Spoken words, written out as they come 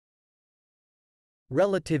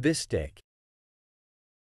Relativistic.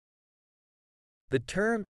 The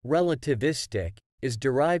term relativistic is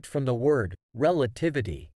derived from the word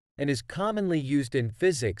relativity and is commonly used in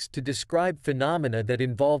physics to describe phenomena that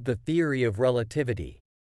involve the theory of relativity.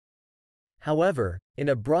 However, in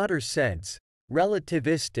a broader sense,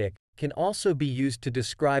 relativistic can also be used to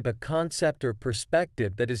describe a concept or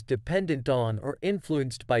perspective that is dependent on or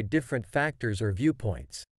influenced by different factors or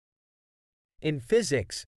viewpoints. In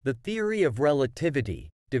physics, the theory of relativity,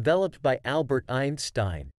 developed by Albert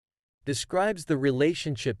Einstein, describes the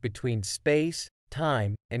relationship between space,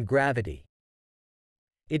 time, and gravity.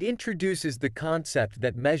 It introduces the concept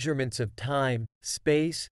that measurements of time,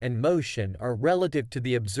 space, and motion are relative to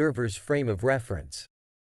the observer's frame of reference.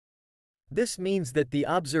 This means that the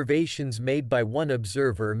observations made by one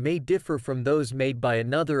observer may differ from those made by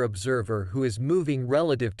another observer who is moving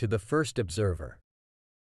relative to the first observer.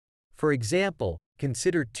 For example,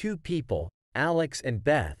 consider two people, Alex and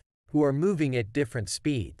Beth, who are moving at different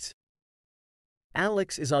speeds.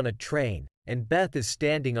 Alex is on a train, and Beth is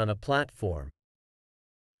standing on a platform.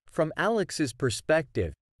 From Alex's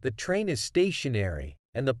perspective, the train is stationary,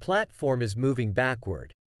 and the platform is moving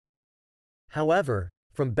backward. However,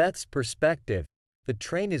 from Beth's perspective, the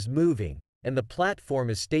train is moving, and the platform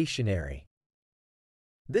is stationary.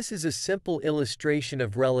 This is a simple illustration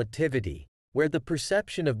of relativity, where the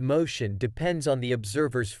perception of motion depends on the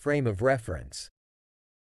observer's frame of reference.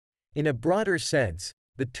 In a broader sense,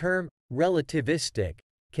 the term relativistic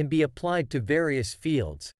can be applied to various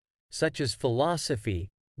fields, such as philosophy,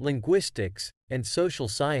 linguistics, and social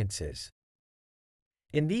sciences.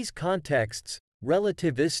 In these contexts,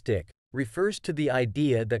 relativistic refers to the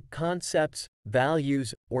idea that concepts,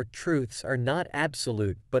 values, or truths are not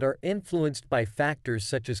absolute but are influenced by factors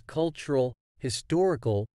such as cultural,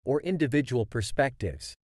 historical, or individual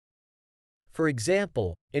perspectives. For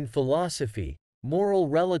example, in philosophy, moral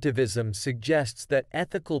relativism suggests that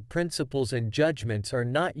ethical principles and judgments are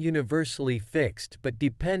not universally fixed but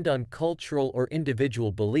depend on cultural or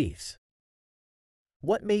individual beliefs.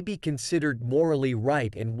 What may be considered morally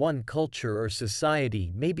right in one culture or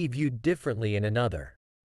society may be viewed differently in another.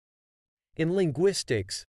 In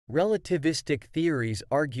linguistics, relativistic theories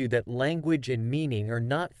argue that language and meaning are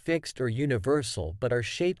not fixed or universal but are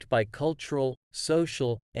shaped by cultural,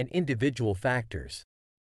 social, and individual factors.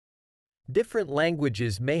 Different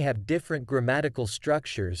languages may have different grammatical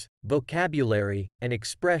structures, vocabulary, and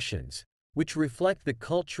expressions, which reflect the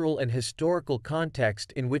cultural and historical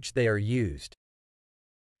context in which they are used.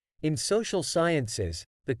 In social sciences,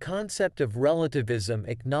 the concept of relativism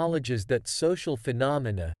acknowledges that social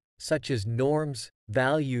phenomena, such as norms,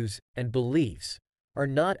 values, and beliefs, are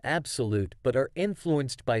not absolute but are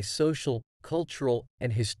influenced by social, cultural,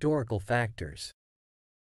 and historical factors.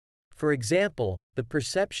 For example, the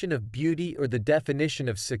perception of beauty or the definition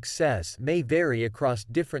of success may vary across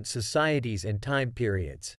different societies and time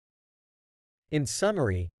periods. In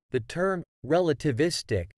summary, the term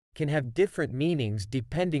relativistic can have different meanings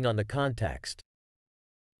depending on the context.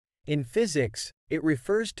 In physics, it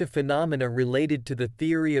refers to phenomena related to the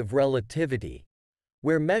theory of relativity,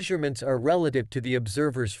 where measurements are relative to the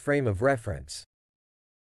observer's frame of reference.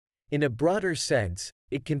 In a broader sense,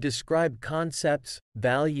 it can describe concepts,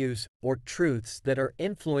 values, or truths that are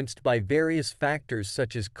influenced by various factors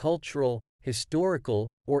such as cultural, historical,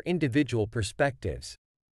 or individual perspectives.